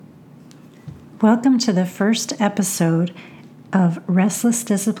Welcome to the first episode of Restless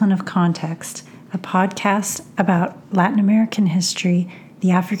Discipline of Context, a podcast about Latin American history, the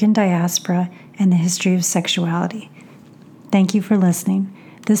African diaspora, and the history of sexuality. Thank you for listening.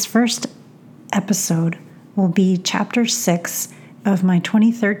 This first episode will be Chapter 6 of my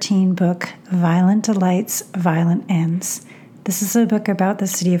 2013 book, Violent Delights, Violent Ends. This is a book about the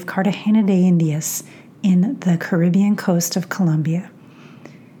city of Cartagena de Indias in the Caribbean coast of Colombia.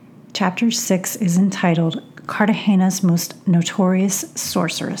 Chapter 6 is entitled Cartagena's Most Notorious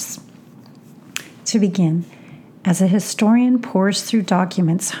Sorceress. To begin, as a historian pours through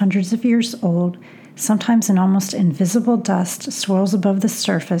documents hundreds of years old, sometimes an almost invisible dust swirls above the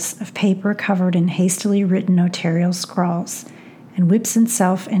surface of paper covered in hastily written notarial scrawls and whips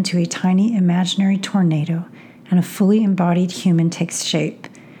itself into a tiny imaginary tornado, and a fully embodied human takes shape.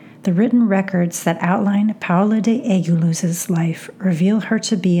 The written records that outline Paula de Egulus's life reveal her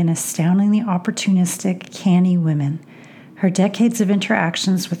to be an astoundingly opportunistic, canny woman. Her decades of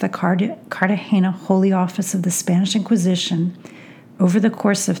interactions with the Cartagena Holy Office of the Spanish Inquisition, over the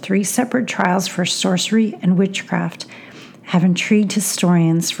course of 3 separate trials for sorcery and witchcraft, have intrigued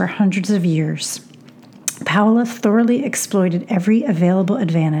historians for hundreds of years. Paula thoroughly exploited every available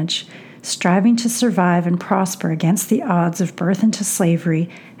advantage, striving to survive and prosper against the odds of birth into slavery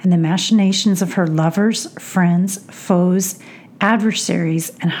and the machinations of her lovers, friends, foes,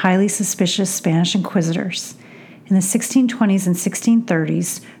 adversaries, and highly suspicious Spanish inquisitors. In the 1620s and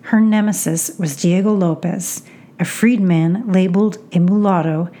 1630s, her nemesis was Diego Lopez, a freedman labeled a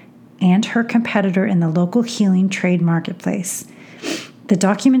mulatto, and her competitor in the local healing trade marketplace. The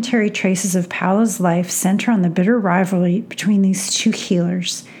documentary traces of Paula's life center on the bitter rivalry between these two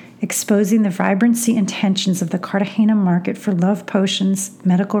healers, exposing the vibrancy and tensions of the Cartagena market for love potions,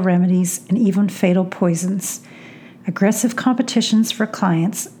 medical remedies, and even fatal poisons. Aggressive competitions for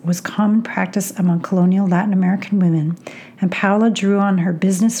clients was common practice among colonial Latin American women, and Paula drew on her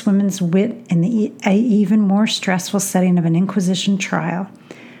businesswoman's wit in the even more stressful setting of an Inquisition trial.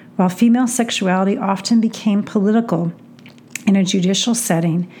 While female sexuality often became political in a judicial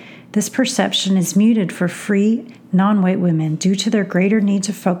setting, this perception is muted for free, non-white women due to their greater need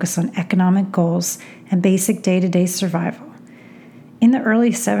to focus on economic goals and basic day-to-day survival. In the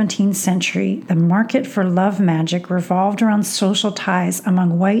early 17th century, the market for love magic revolved around social ties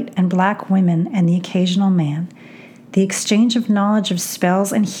among white and black women and the occasional man. The exchange of knowledge of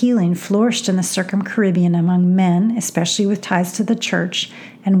spells and healing flourished in the Circum-Caribbean among men, especially with ties to the church,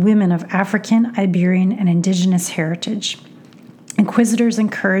 and women of African, Iberian, and indigenous heritage. Inquisitors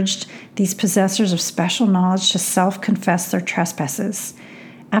encouraged these possessors of special knowledge to self-confess their trespasses.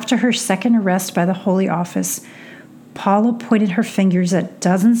 After her second arrest by the Holy Office, Paula pointed her fingers at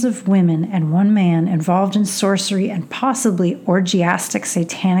dozens of women and one man involved in sorcery and possibly orgiastic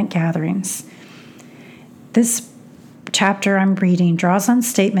satanic gatherings. This chapter I'm reading draws on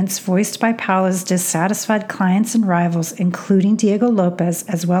statements voiced by Paula's dissatisfied clients and rivals, including Diego Lopez,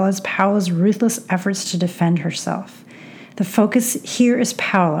 as well as Paula's ruthless efforts to defend herself. The focus here is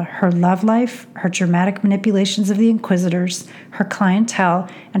Paula, her love life, her dramatic manipulations of the inquisitors, her clientele,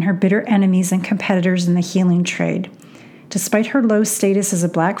 and her bitter enemies and competitors in the healing trade. Despite her low status as a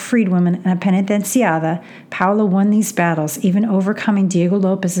black freedwoman and a penitenciada, Paula won these battles, even overcoming Diego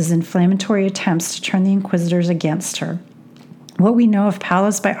Lopez's inflammatory attempts to turn the inquisitors against her. What we know of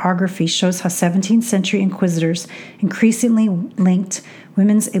Paula's biography shows how 17th century inquisitors increasingly linked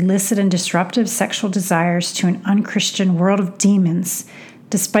women's illicit and disruptive sexual desires to an unchristian world of demons,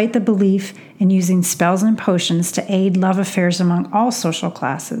 despite the belief in using spells and potions to aid love affairs among all social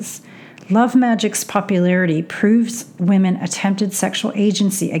classes. Love magic's popularity proves women attempted sexual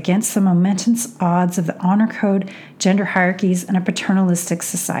agency against the momentous odds of the honor code, gender hierarchies, and a paternalistic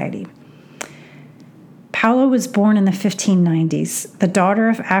society. Paula was born in the 1590s, the daughter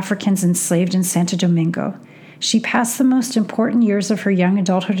of Africans enslaved in Santo Domingo. She passed the most important years of her young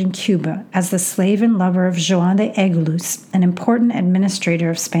adulthood in Cuba as the slave and lover of Joan de Egulus, an important administrator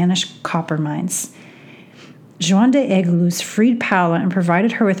of Spanish copper mines. Joan de Egulus freed Paula and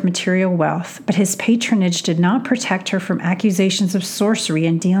provided her with material wealth, but his patronage did not protect her from accusations of sorcery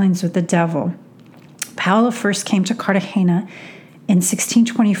and dealings with the devil. Paula first came to Cartagena in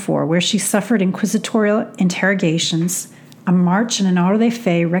 1624, where she suffered inquisitorial interrogations, a march and an auto de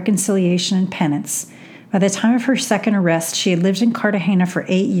fe, reconciliation and penance. By the time of her second arrest, she had lived in Cartagena for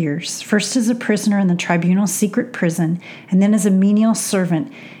 8 years, first as a prisoner in the tribunal's secret prison, and then as a menial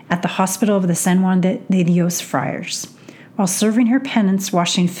servant at the hospital of the San Juan de Dios friars. While serving her penance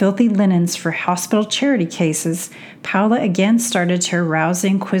washing filthy linens for hospital charity cases, Paula again started to arouse the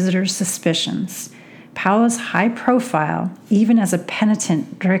inquisitors' suspicions. Paula's high profile, even as a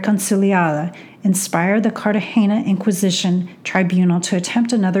penitent reconciliada, inspired the Cartagena Inquisition tribunal to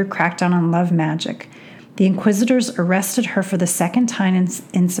attempt another crackdown on love magic. The inquisitors arrested her for the second time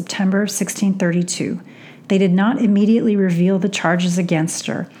in September of 1632. They did not immediately reveal the charges against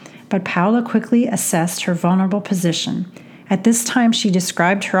her, but Paula quickly assessed her vulnerable position. At this time, she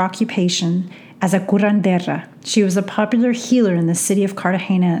described her occupation as a curandera. She was a popular healer in the city of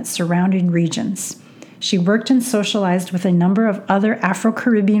Cartagena and its surrounding regions. She worked and socialized with a number of other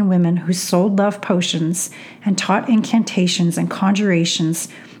Afro-Caribbean women who sold love potions and taught incantations and conjurations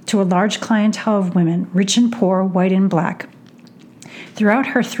to a large clientele of women, rich and poor, white and black. Throughout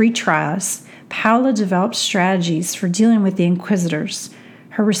her 3 trials, Paula developed strategies for dealing with the inquisitors.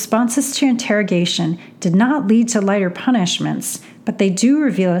 Her responses to interrogation did not lead to lighter punishments, but they do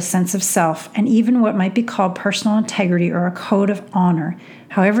reveal a sense of self and even what might be called personal integrity or a code of honor.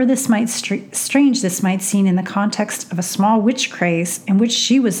 However, this might strange this might seem in the context of a small witch craze in which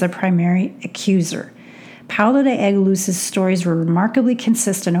she was the primary accuser. Paula de Aguilus's stories were remarkably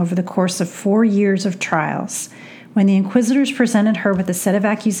consistent over the course of 4 years of trials. When the inquisitors presented her with a set of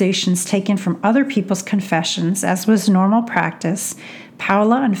accusations taken from other people's confessions, as was normal practice,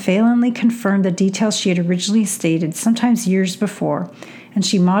 Paula unfailingly confirmed the details she had originally stated, sometimes years before, and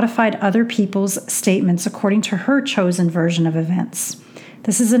she modified other people's statements according to her chosen version of events.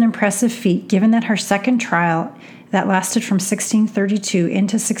 This is an impressive feat, given that her second trial, that lasted from 1632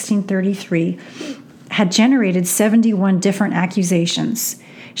 into 1633, had generated 71 different accusations.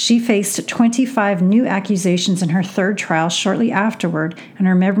 She faced 25 new accusations in her third trial shortly afterward, and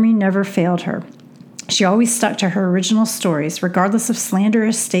her memory never failed her. She always stuck to her original stories, regardless of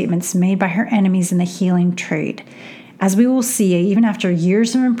slanderous statements made by her enemies in the healing trade. As we will see, even after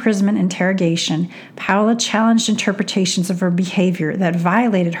years of imprisonment and interrogation, Paula challenged interpretations of her behavior that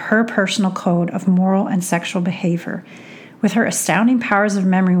violated her personal code of moral and sexual behavior. With her astounding powers of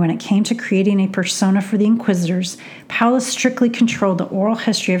memory when it came to creating a persona for the inquisitors, Paula strictly controlled the oral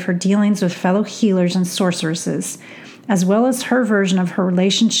history of her dealings with fellow healers and sorceresses, as well as her version of her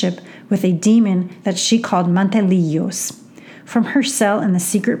relationship with a demon that she called Mantelillos. From her cell in the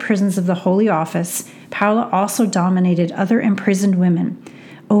secret prisons of the Holy Office, Paula also dominated other imprisoned women,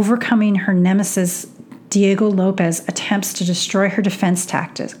 overcoming her nemesis Diego Lopez's attempts to destroy her defense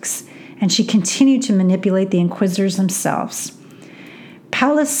tactics, and she continued to manipulate the inquisitors themselves.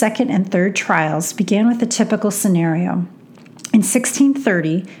 Paula's second and third trials began with a typical scenario. In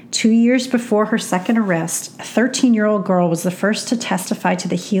 1630, 2 years before her second arrest, a 13-year-old girl was the first to testify to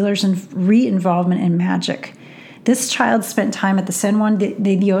the healer's re-involvement in magic. This child spent time at the San Juan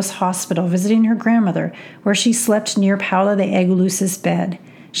de Dios hospital visiting her grandmother, where she slept near Paula de Aguilus's bed.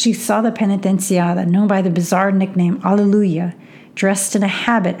 She saw the penitenciada, known by the bizarre nickname Alleluia, dressed in a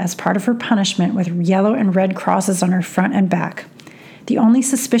habit as part of her punishment with yellow and red crosses on her front and back. The only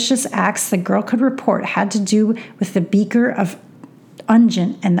suspicious acts the girl could report had to do with the beaker of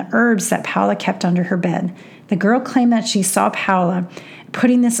unguent and the herbs that Paula kept under her bed. The girl claimed that she saw Paula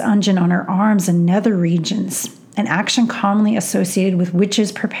putting this unguent on her arms and nether regions, an action commonly associated with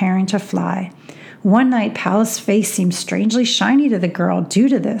witches preparing to fly. One night, Paula's face seemed strangely shiny to the girl due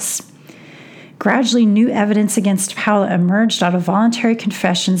to this. Gradually, new evidence against Paula emerged out of voluntary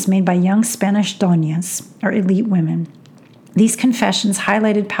confessions made by young Spanish doñas, or elite women. These confessions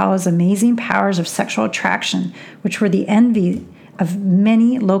highlighted Paula's amazing powers of sexual attraction, which were the envy of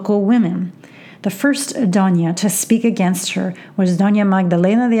many local women. The first doña to speak against her was Doña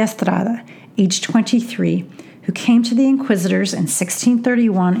Magdalena de Estrada, aged 23, who came to the inquisitors in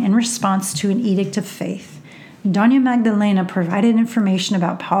 1631 in response to an edict of faith. Doña Magdalena provided information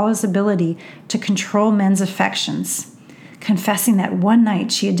about Paula's ability to control men's affections, confessing that one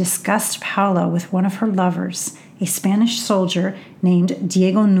night she had discussed Paula with one of her lovers, a Spanish soldier named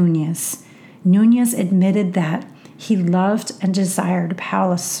Diego Núñez. Núñez admitted that he loved and desired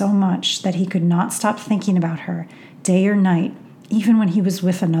Paula so much that he could not stop thinking about her day or night, even when he was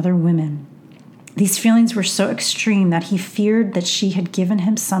with another woman. These feelings were so extreme that he feared that she had given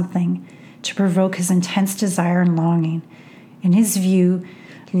him something to provoke his intense desire and longing. In his view,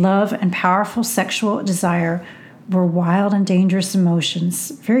 love and powerful sexual desire were wild and dangerous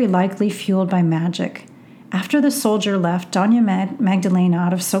emotions, very likely fueled by magic. After the soldier left, Doña Magdalena,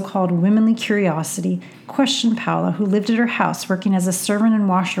 out of so-called womanly curiosity, questioned Paula, who lived at her house working as a servant and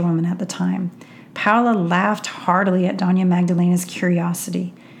washerwoman at the time. Paula laughed heartily at Doña Magdalena's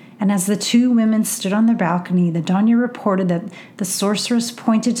curiosity, and as the two women stood on the balcony, the Doña reported that the sorceress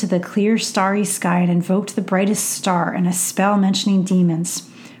pointed to the clear starry sky and invoked the brightest star in a spell mentioning demons,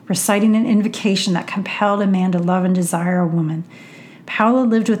 reciting an invocation that compelled a man to love and desire a woman. Paula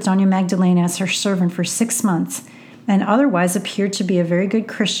lived with Doña Magdalena as her servant for 6 months, and otherwise appeared to be a very good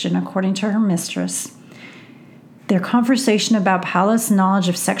Christian, according to her mistress. Their conversation about Paula's knowledge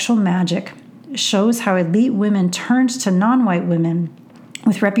of sexual magic shows how elite women turned to non-white women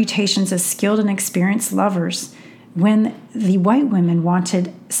with reputations as skilled and experienced lovers when the white women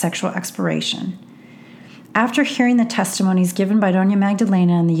wanted sexual exploration. After hearing the testimonies given by Doña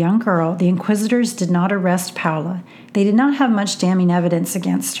Magdalena and the young girl, the inquisitors did not arrest Paula. They did not have much damning evidence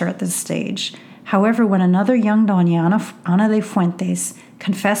against her at this stage. However, when another young Doña Ana de Fuentes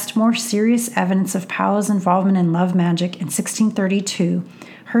confessed more serious evidence of Paula's involvement in love magic in 1632,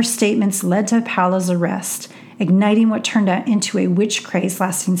 her statements led to Paula's arrest, igniting what turned out into a witch craze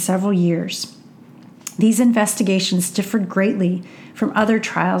lasting several years. These investigations differed greatly from other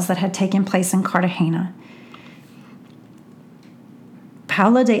trials that had taken place in Cartagena.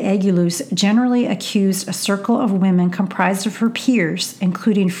 Paula de Aguiluz generally accused a circle of women comprised of her peers,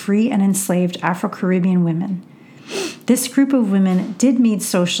 including free and enslaved Afro-Caribbean women. This group of women did meet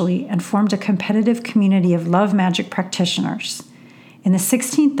socially and formed a competitive community of love magic practitioners. In the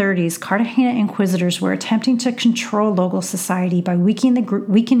 1630s, Cartagena inquisitors were attempting to control local society by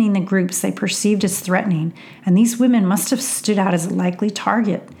weakening the groups they perceived as threatening, and these women must have stood out as a likely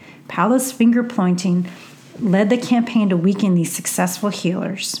target. Paula's finger-pointing led the campaign to weaken these successful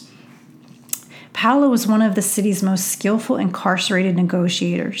healers. Paula was one of the city's most skillful incarcerated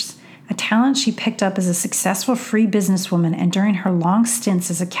negotiators, a talent she picked up as a successful free businesswoman and during her long stints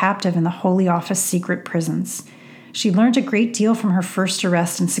as a captive in the Holy Office secret prisons. She learned a great deal from her first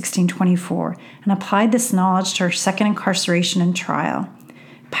arrest in 1624 and applied this knowledge to her second incarceration and trial.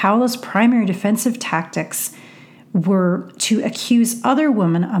 Paula's primary defensive tactics were to accuse other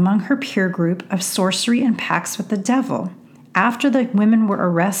women among her peer group of sorcery and pacts with the devil. After the women were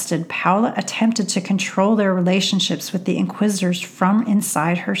arrested, Paula attempted to control their relationships with the inquisitors from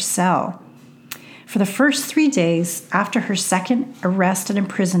inside her cell. For the first 3 days after her second arrest and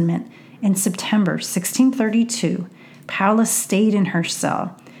imprisonment in September 1632, Paula stayed in her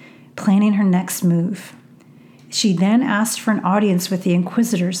cell, planning her next move. She then asked for an audience with the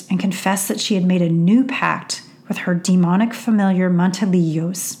inquisitors and confessed that she had made a new pact with her demonic familiar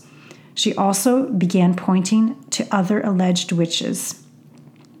Mantelillos. She also began pointing to other alleged witches.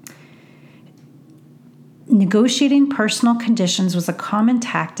 Negotiating personal conditions was a common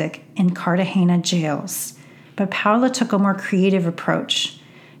tactic in Cartagena jails, but Paula took a more creative approach.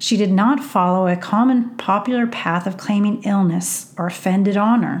 She did not follow a common popular path of claiming illness or offended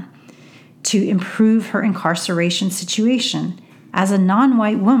honor to improve her incarceration situation. As a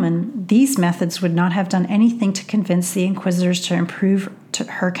non-white woman, these methods would not have done anything to convince the inquisitors to improve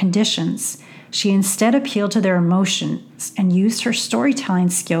her conditions. She instead appealed to their emotions and used her storytelling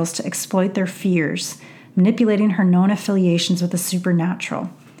skills to exploit their fears, manipulating her known affiliations with the supernatural.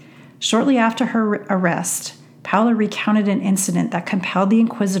 Shortly after her arrest, Paula recounted an incident that compelled the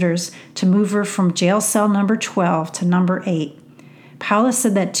inquisitors to move her from jail cell number 12 to number 8. Paula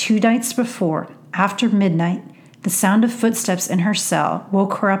said that 2 nights before, after midnight, the sound of footsteps in her cell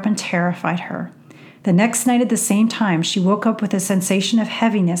woke her up and terrified her. The next night at the same time, she woke up with a sensation of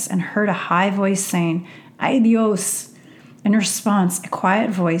heaviness and heard a high voice saying, "Ay Dios." In response, a quiet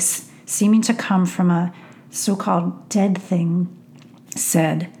voice, seeming to come from a so-called dead thing,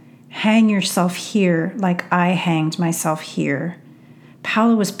 said, "Hang yourself here like I hanged myself here."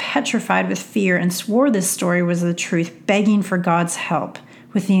 Paula was petrified with fear and swore this story was the truth, begging for God's help,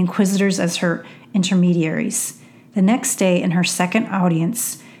 with the inquisitors as her intermediaries. The next day, in her second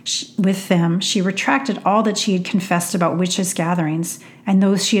audience with them, she retracted all that she had confessed about witches' gatherings and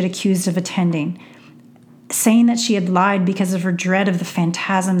those she had accused of attending, saying that she had lied because of her dread of the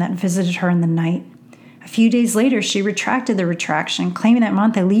phantasm that visited her in the night. A few days later, she retracted the retraction, claiming that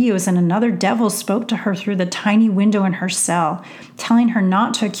Mantelillos and another devil spoke to her through the tiny window in her cell, telling her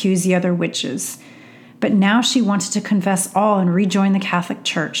not to accuse the other witches. But now she wanted to confess all and rejoin the Catholic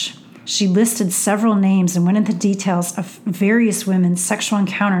Church. She listed several names and went into details of various women's sexual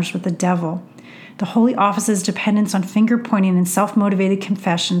encounters with the devil. The Holy Office's dependence on finger-pointing and self-motivated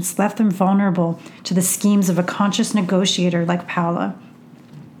confessions left them vulnerable to the schemes of a conscious negotiator like Paula.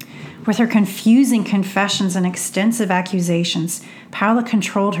 With her confusing confessions and extensive accusations, Paula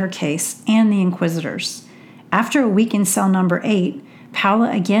controlled her case and the inquisitors. After a week in cell number 8,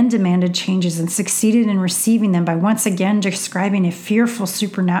 Paula again demanded changes and succeeded in receiving them by once again describing a fearful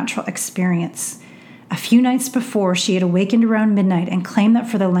supernatural experience. A few nights before, she had awakened around midnight and claimed that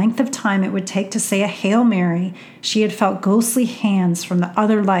for the length of time it would take to say a Hail Mary, she had felt ghostly hands from the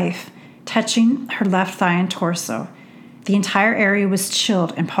other life touching her left thigh and torso. The entire area was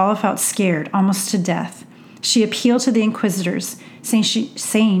chilled, and Paula felt scared, almost to death. She appealed to the inquisitors,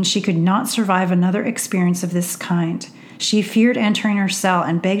 saying she could not survive another experience of this kind. She feared entering her cell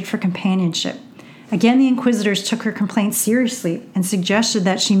and begged for companionship. Again, the inquisitors took her complaint seriously and suggested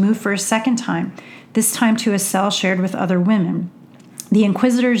that she move for a second time, this time to a cell shared with other women. The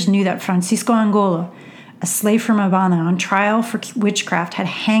inquisitors knew that Francisco Angola, a slave from Habana on trial for witchcraft, had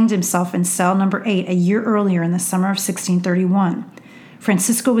hanged himself in cell number 8 a year earlier in the summer of 1631.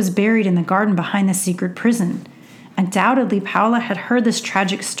 Francisco was buried in the garden behind the secret prison. Undoubtedly, Paula had heard this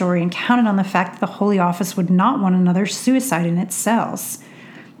tragic story and counted on the fact that the Holy Office would not want another suicide in its cells.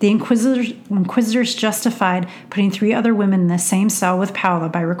 The inquisitors justified putting 3 other women in the same cell with Paula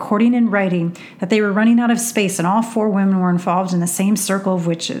by recording in writing that they were running out of space and all 4 women were involved in the same circle of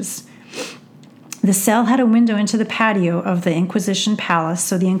witches. The cell had a window into the patio of the Inquisition Palace,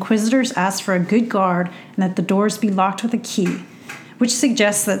 so the inquisitors asked for a good guard and that the doors be locked with a key, which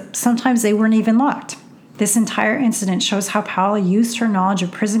suggests that sometimes they weren't even locked. This entire incident shows how Paula used her knowledge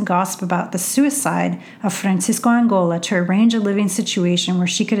of prison gossip about the suicide of Francisco Angola to arrange a living situation where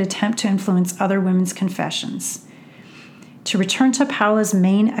she could attempt to influence other women's confessions. To return to Paula's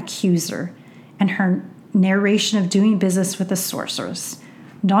main accuser and her narration of doing business with the sorceress.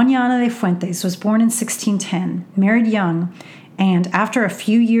 Doña Ana de Fuentes was born in 1610, married young, and after a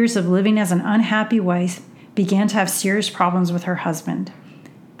few years of living as an unhappy wife, began to have serious problems with her husband.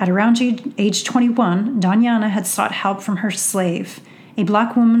 At around age 21, Doña Ana had sought help from her slave, a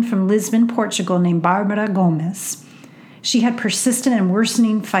black woman from Lisbon, Portugal named Barbara Gomez. She had persistent and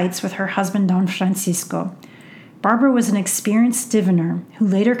worsening fights with her husband, Don Francisco. Barbara was an experienced diviner who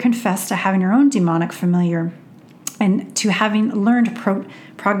later confessed to having her own demonic familiar and to having learned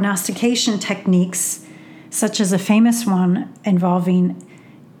prognostication techniques, such as a famous one involving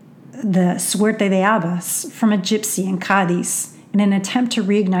the suerte de habas from a gypsy in Cádiz, in an attempt to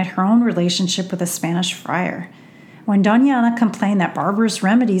reignite her own relationship with a Spanish friar. When Doña Ana complained that Barbara's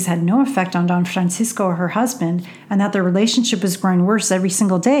remedies had no effect on Don Francisco or her husband, and that their relationship was growing worse every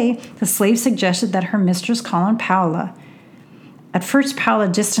single day, the slave suggested that her mistress call on Paula. At first, Paula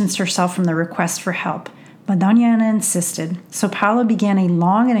distanced herself from the request for help, but Doña Ana insisted, so Paula began a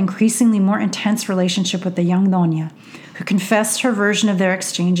long and increasingly more intense relationship with the young Doña, who confessed her version of their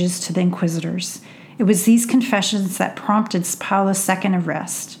exchanges to the inquisitors. It was these confessions that prompted Paula's second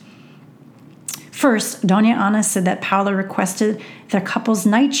arrest. First, Doña Ana said that Paula requested their couple's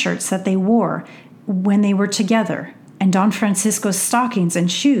nightshirts that they wore when they were together, and Don Francisco's stockings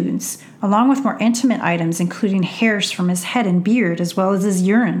and shoes, along with more intimate items including hairs from his head and beard, as well as his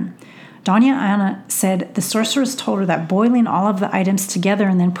urine. Doña Ana said the sorceress told her that boiling all of the items together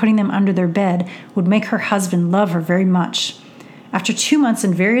and then putting them under their bed would make her husband love her very much. After 2 months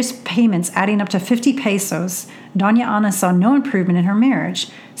and various payments adding up to 50 pesos, Doña Ana saw no improvement in her marriage,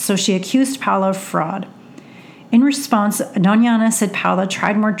 so she accused Paula of fraud. In response, Doña Ana said Paula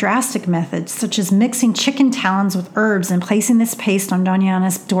tried more drastic methods, such as mixing chicken talons with herbs and placing this paste on Doña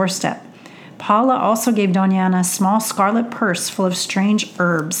Ana's doorstep. Paula also gave Doña Ana a small scarlet purse full of strange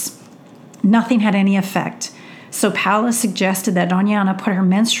herbs. Nothing had any effect, so Paula suggested that Doña Ana put her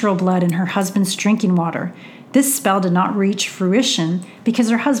menstrual blood in her husband's drinking water. This spell did not reach fruition because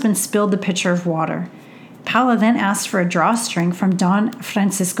her husband spilled the pitcher of water. Paula then asked for a drawstring from Don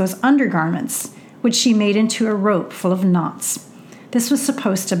Francisco's undergarments, which she made into a rope full of knots. This was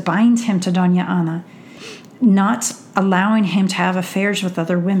supposed to bind him to Doña Ana, not allowing him to have affairs with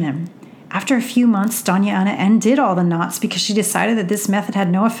other women. After a few months, Doña Ana undid all the knots because she decided that this method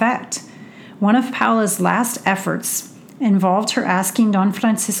had no effect. One of Paula's last efforts involved her asking Don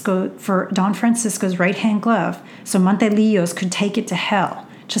Francisco for Don Francisco's right-hand glove so Mantelillos could take it to hell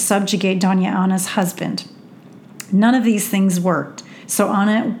to subjugate Doña Ana's husband. None of these things worked, so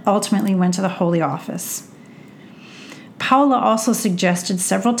Ana ultimately went to the Holy Office. Paula also suggested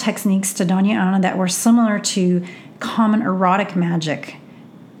several techniques to Doña Ana that were similar to common erotic magic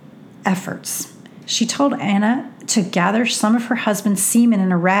efforts. She told Ana to gather some of her husband's semen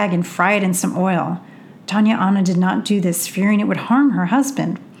in a rag and fry it in some oil. Doña Ana did not do this, fearing it would harm her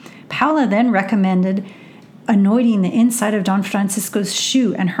husband. Paula then recommended anointing the inside of Don Francisco's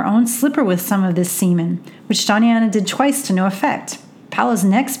shoe and her own slipper with some of this semen, which Doña Ana did twice to no effect. Paula's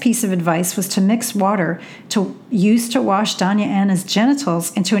next piece of advice was to mix water to use to wash Doña Ana's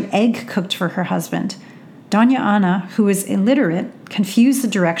genitals into an egg cooked for her husband. Doña Ana, who was illiterate, confused the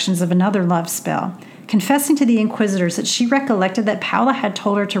directions of another love spell, confessing to the inquisitors that she recollected that Paula had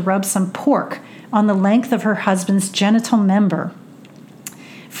told her to rub some pork on the length of her husband's genital member.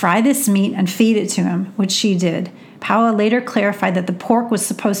 Fry this meat and feed it to him, which she did. Paula later clarified that the pork was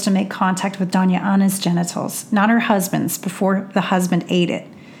supposed to make contact with Doña Ana's genitals, not her husband's, before the husband ate it.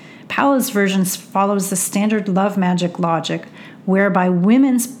 Paula's version follows the standard love magic logic, whereby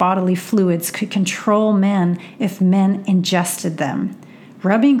women's bodily fluids could control men if men ingested them.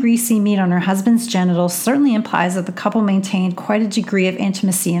 Rubbing greasy meat on her husband's genitals certainly implies that the couple maintained quite a degree of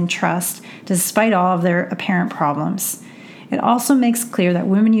intimacy and trust, despite all of their apparent problems. It also makes clear that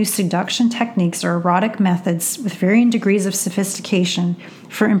women use seduction techniques or erotic methods with varying degrees of sophistication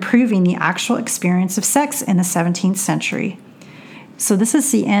for improving the actual experience of sex in the 17th century. So this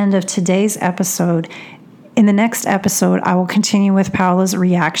is the end of today's episode. In the next episode, I will continue with Paola's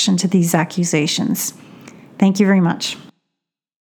reaction to these accusations. Thank you very much.